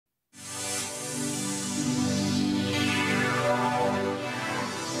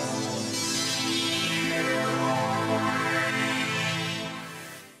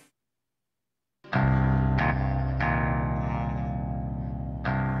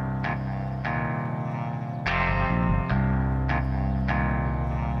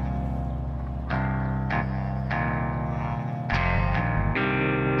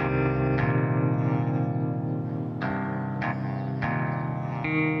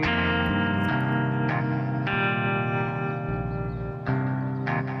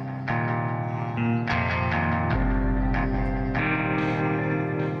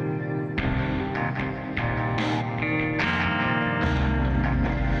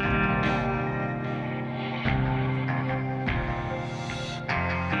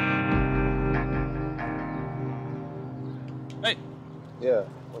Yeah.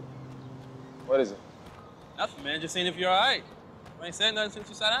 What is it? Nothing, man. Just seeing if you're all right. You ain't said nothing since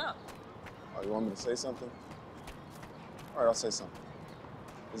you sat down. Oh, you want me to say something? All right, I'll say something.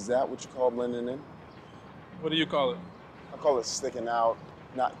 Is that what you call blending in? What do you call it? I call it sticking out,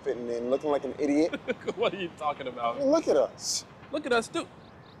 not fitting in, looking like an idiot. What are you talking about? I mean, look at us. Look at us, dude.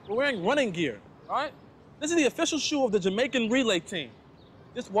 We're wearing running gear, all right? This is the official shoe of the Jamaican relay team.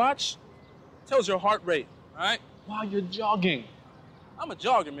 This watch tells your heart rate, all right, while you're jogging. I'm a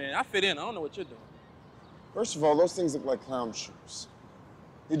jogger, man. I fit in. I don't know what you're doing. First of all, those things look like clown shoes.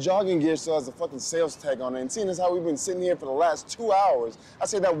 Your jogging gear still has a fucking sales tag on it, and seeing as how we've been sitting here for the last 2 hours, I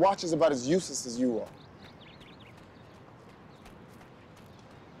say that watch is about as useless as you are.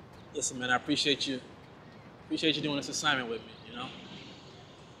 Listen, man, I appreciate you doing this assignment with me, you know?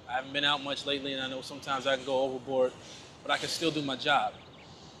 I haven't been out much lately, and I know sometimes I can go overboard, but I can still do my job.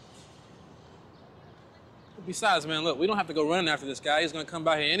 Besides, man, look, we don't have to go running after this guy. He's gonna come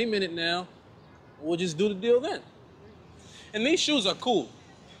by here any minute now. We'll just do the deal then. And these shoes are cool.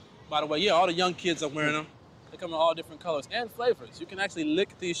 By the way, yeah, all the young kids are wearing them. They come in all different colors and flavors. You can actually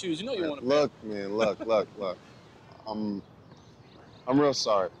lick these shoes. You know you want to. Look, man, look. I'm real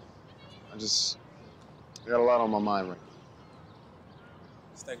sorry. I got a lot on my mind right now.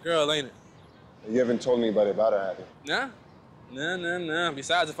 It's that girl, ain't it? You haven't told anybody about her, have you? Nah.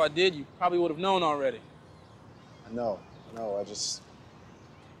 Besides, if I did, you probably would have known already. I know.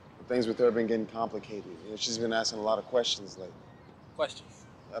 Things with her have been getting complicated. You know, she's been asking a lot of questions lately. Questions?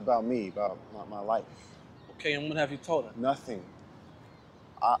 About me, about my life. Okay, and what have you told her? Nothing.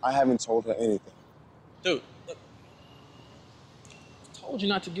 I haven't told her anything. Dude, look. I told you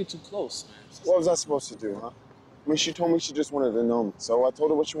not to get too close, man. What was I supposed to do, huh? I mean, she told me she just wanted to know me, so I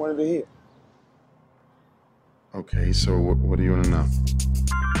told her what she wanted to hear. Okay, so what do you want to know?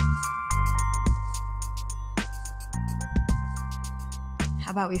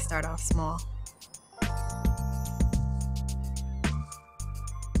 How about we start off small?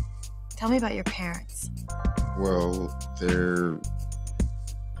 Tell me about your parents. Well, they're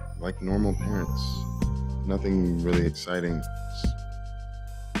like normal parents. Nothing really exciting.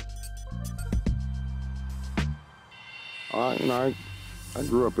 I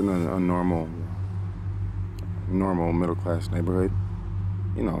grew up in a normal middle-class neighborhood.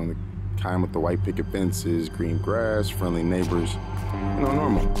 You know, the kind with the white picket fences, green grass, friendly neighbors. You know,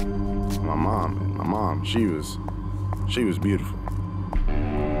 normal. My mom, she was beautiful.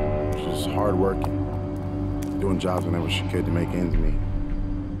 She was hardworking, doing jobs whenever she could to make ends meet.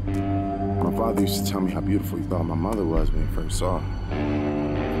 My father used to tell me how beautiful he thought my mother was when he first saw her.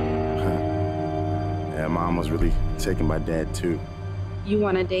 Yeah, Mom was really taken by Dad, too. You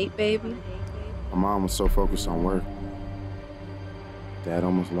want a date, baby? My mom was so focused on work, Dad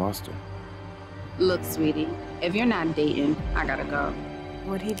almost lost her. Look, sweetie, if you're not dating, I gotta go.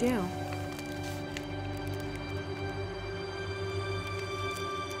 What'd he do?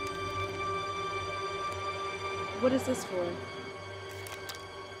 What is this for?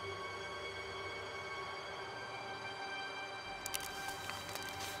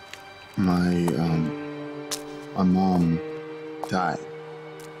 My mom died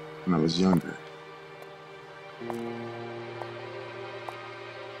when I was younger.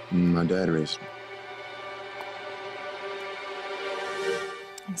 My dad raised me.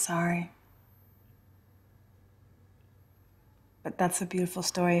 I'm sorry. But that's a beautiful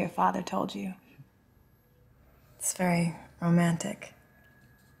story your father told you. It's very romantic.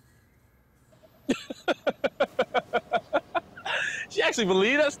 She actually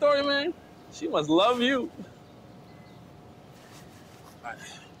believed that story, man? She must love you. All right,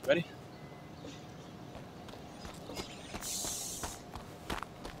 ready?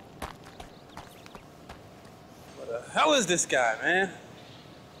 What the hell is this guy, man?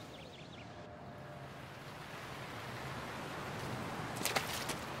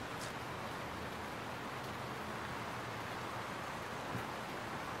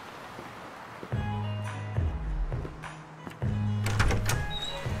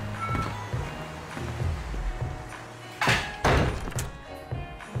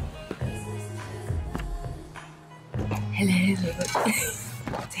 Hello.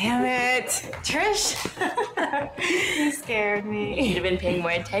 Damn it. Trish. You scared me. You should have been paying more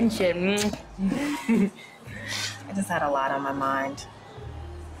attention. I just had a lot on my mind.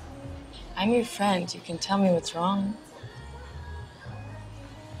 I'm your friend. You can tell me what's wrong.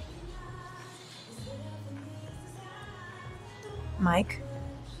 Mike?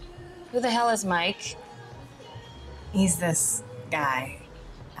 Who the hell is Mike? He's this guy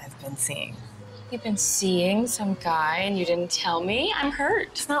I've been seeing. You've been seeing some guy and you didn't tell me? I'm hurt.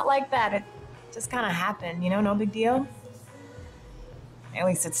 It's not like that. It just kind of happened, you know? No big deal. At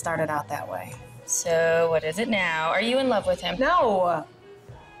least it started out that way. So, what is it now? Are you in love with him? No!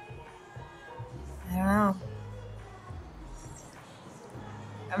 I don't know.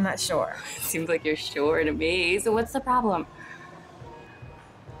 I'm not sure. Seems like you're sure to me. So what's the problem?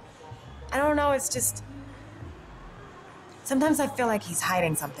 I don't know, it's just... Sometimes I feel like he's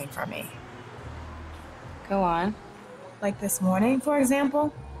hiding something from me. Go on. Like this morning, for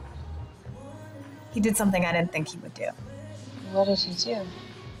example. He did something I didn't think he would do. What did he do?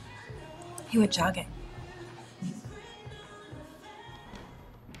 He went jogging.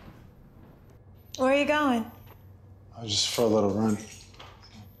 Where are you going? Just for a little run.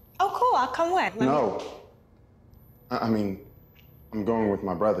 Oh, cool, I'll come with. No. I mean, I'm going with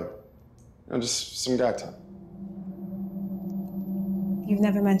my brother. You know, just some guy time. You've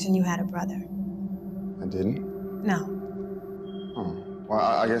never mentioned you had a brother. I didn't? No. Oh. Well,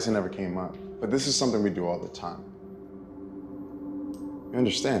 I guess it never came up. But this is something we do all the time. You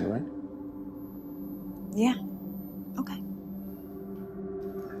understand, right? Yeah. Okay.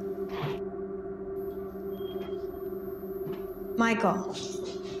 Michael.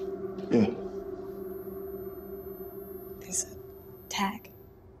 Yeah. There's a tag.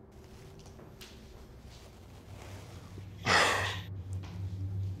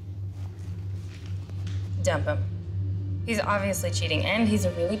 Dump him. He's obviously cheating, and he's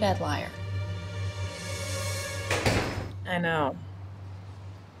a really bad liar. I know.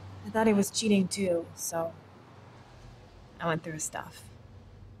 I thought he was cheating too, so I went through his stuff.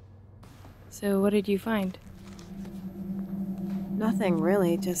 So what did you find? Nothing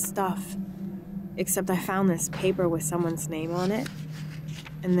really, just stuff. Except I found this paper with someone's name on it,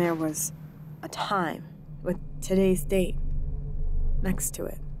 and there was a time with today's date next to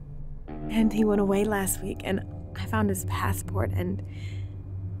it. And he went away last week, and I found his passport, and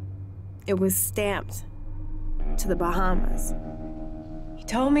it was stamped to the Bahamas. He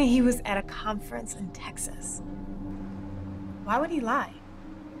told me he was at a conference in Texas. Why would he lie?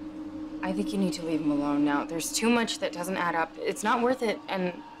 I think you need to leave him alone now. There's too much that doesn't add up. It's not worth it,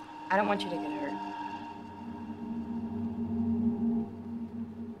 and I don't want you to get hurt.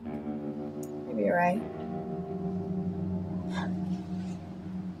 Maybe you're right.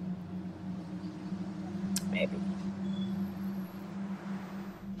 Maybe.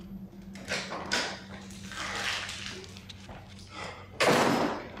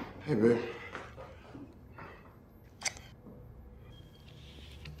 Hey, babe.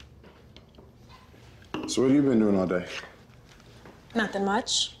 So what have you been doing all day? Nothing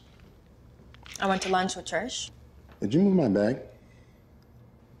much. I went to lunch with Trish. Did you move my bag?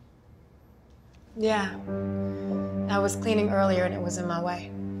 Yeah. I was cleaning earlier and it was in my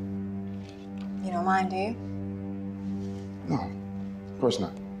way. You don't mind, do you? No, of course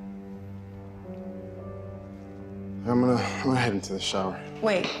not. I'm gonna head into the shower.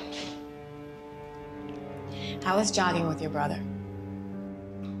 Wait. How was jogging with your brother?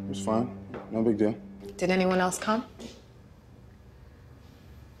 It was fine. No big deal. Did anyone else come?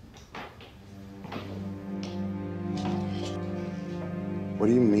 What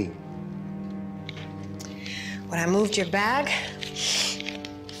do you mean? When I moved your bag,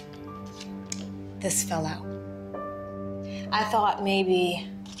 this fell out. I thought maybe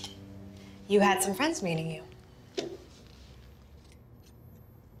you had some friends meeting you.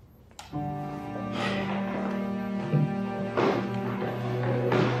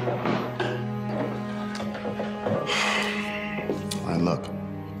 All right, look,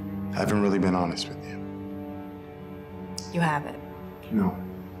 I haven't really been honest with you. You haven't. No.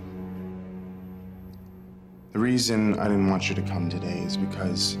 The reason I didn't want you to come today is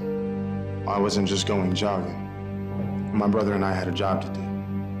because I wasn't just going jogging. My brother and I had a job to do.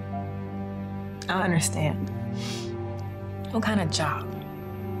 I understand. What kind of job?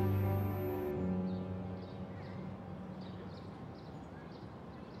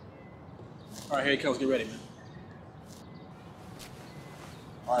 All right, here he comes. Get ready, man.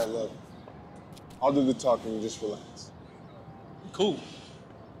 All right, look. I'll do the talking, you just relax. Cool.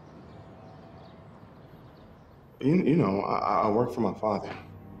 You know, I work for my father.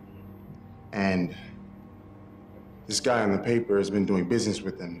 And this guy on the paper has been doing business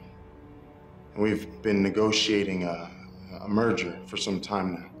with him. And we've been negotiating a merger for some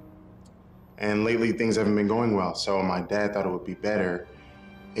time now. And lately things haven't been going well, so my dad thought it would be better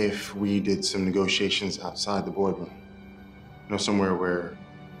if we did some negotiations outside the boardroom. You know, somewhere where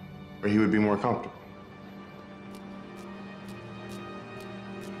he would be more comfortable.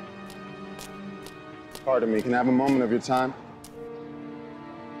 Pardon me, can I have a moment of your time?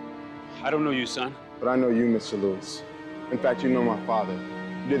 I don't know you, son. But I know you, Mr. Lewis. In fact, you know my father.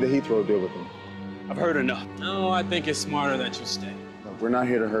 You did the Heathrow deal with him. I've heard enough. No, I think it's smarter that you stay. No, We're not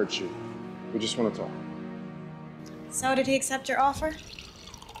here to hurt you. We just want to talk. So did he accept your offer?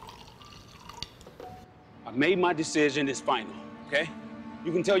 I've made my decision. It's final, okay?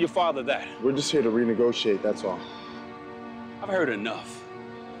 You can tell your father that. We're just here to renegotiate, that's all. I've heard enough.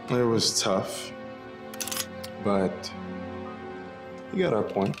 It was tough, but you got our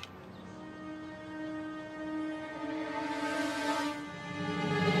point.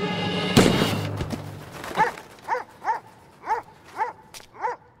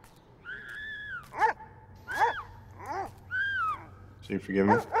 So you forgive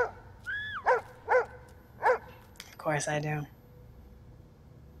me? Of course I do.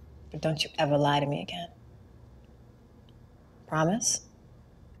 But don't you ever lie to me again. Promise?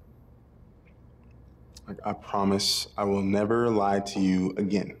 I promise I will never lie to you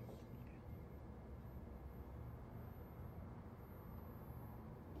again.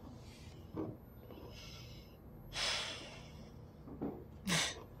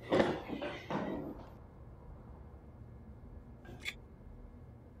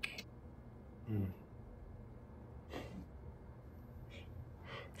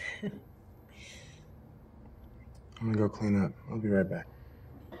 I'm gonna go clean up. I'll be right back.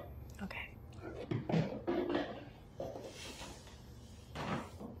 Okay.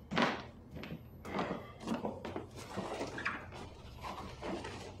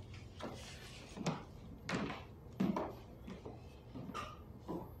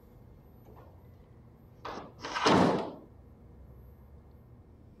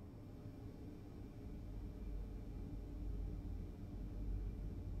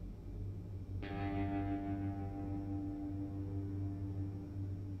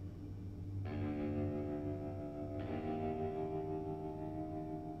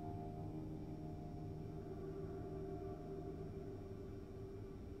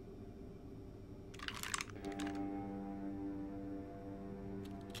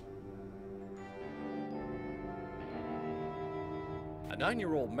 A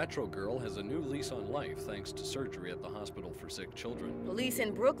 9-year-old Metro girl has a new lease on life thanks to surgery at the hospital for sick children. Police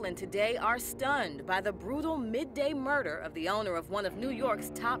in Brooklyn today are stunned by the brutal midday murder of the owner of one of New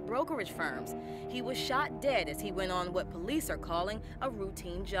York's top brokerage firms. He was shot dead as he went on what police are calling a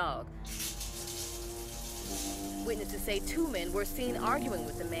routine jog. Witnesses say 2 men were seen arguing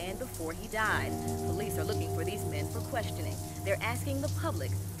with the man before he died. Police are looking for these men for questioning. They're asking the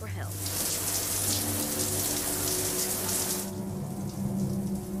public for help.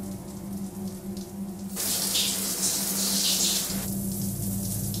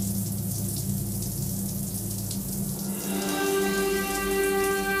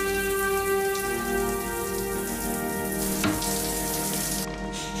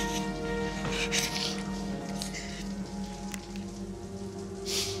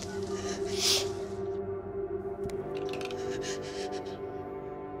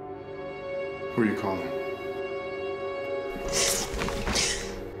 Who are you calling?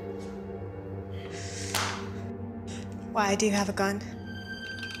 Why, do you have a gun?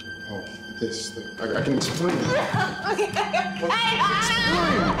 Oh, I can explain. Okay. Explain.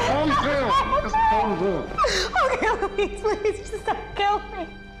 Calm down. Just calm down. Okay, please, just don't kill me.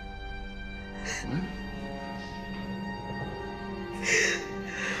 What?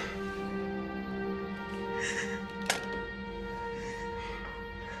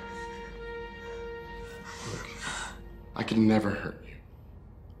 Look, I could never hurt you.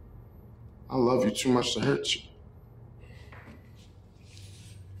 I love you too much to hurt you.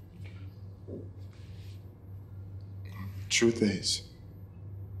 Truth is,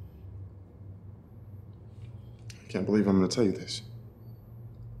 I can't believe I'm going to tell you this.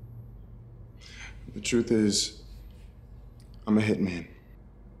 The truth is, I'm a hitman.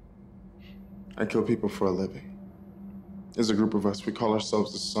 I kill people for a living. There's a group of us, we call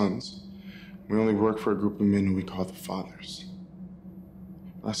ourselves the Sons. We only work for a group of men who we call the Fathers.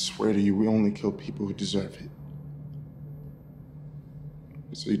 I swear to you, we only kill people who deserve it.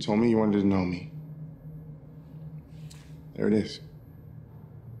 So you told me you wanted to know me. There it is.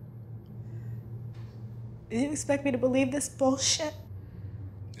 You expect me to believe this bullshit?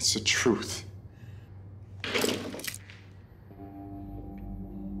 It's the truth.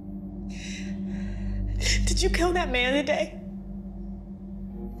 Did you kill that man today?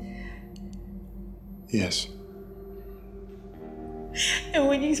 Yes. And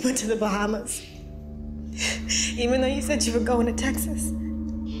when you went to the Bahamas, even though you said you were going to Texas,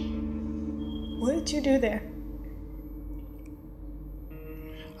 what did you do there?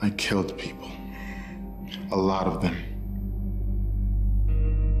 I killed people. A lot of them.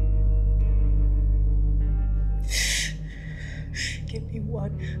 Give me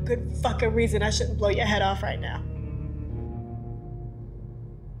one good fucking reason I shouldn't blow your head off right now.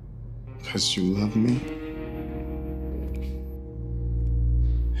 Because you love me.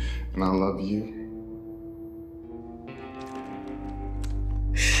 And I love you.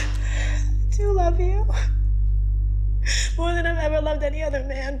 I do love you. More than I've ever loved any other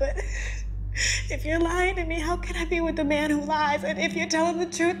man, but if you're lying to me, how can I be with the man who lies? And if you're telling the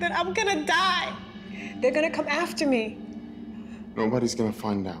truth, then I'm gonna die. They're gonna come after me. Nobody's gonna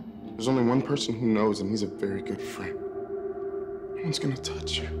find out. There's only one person who knows, and he's a very good friend. No one's gonna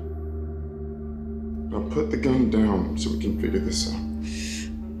touch you. Now put the gun down so we can figure this out.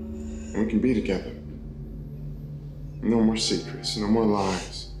 And we can be together. No more secrets, no more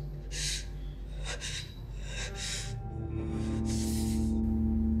lies.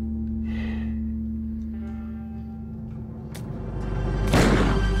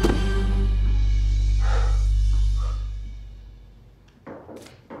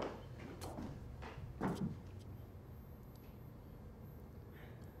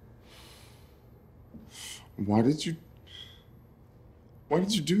 Why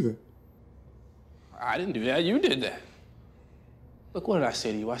did you do that? I didn't do that. You did that. Look, what did I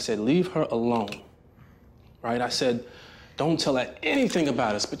say to you? I said, leave her alone. Right? I said, don't tell her anything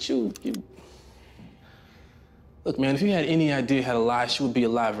about us. But you... Look, man, if you had any idea how to lie, she would be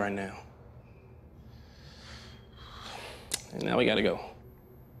alive right now. And now we gotta go.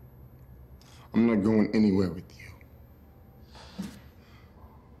 I'm not going anywhere with you.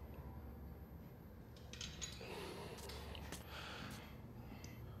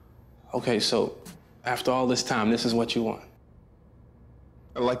 Okay, so after all this time, this is what you want?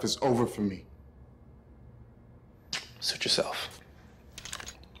 That life is over for me. Suit yourself.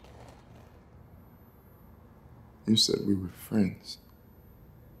 You said we were friends.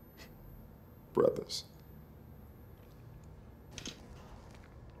 Brothers.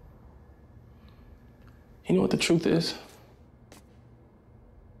 You know what the truth is?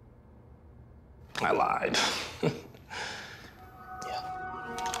 I lied.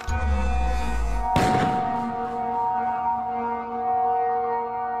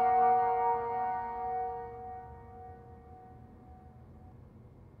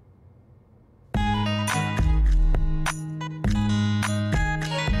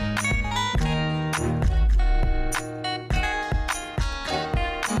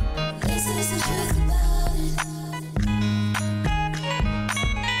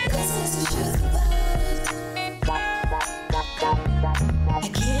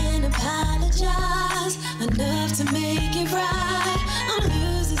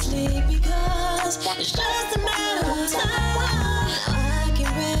 It's just a matter of time. I can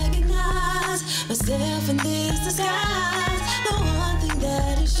recognize myself in this disguise. The one thing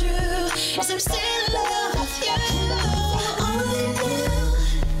that is true is I'm still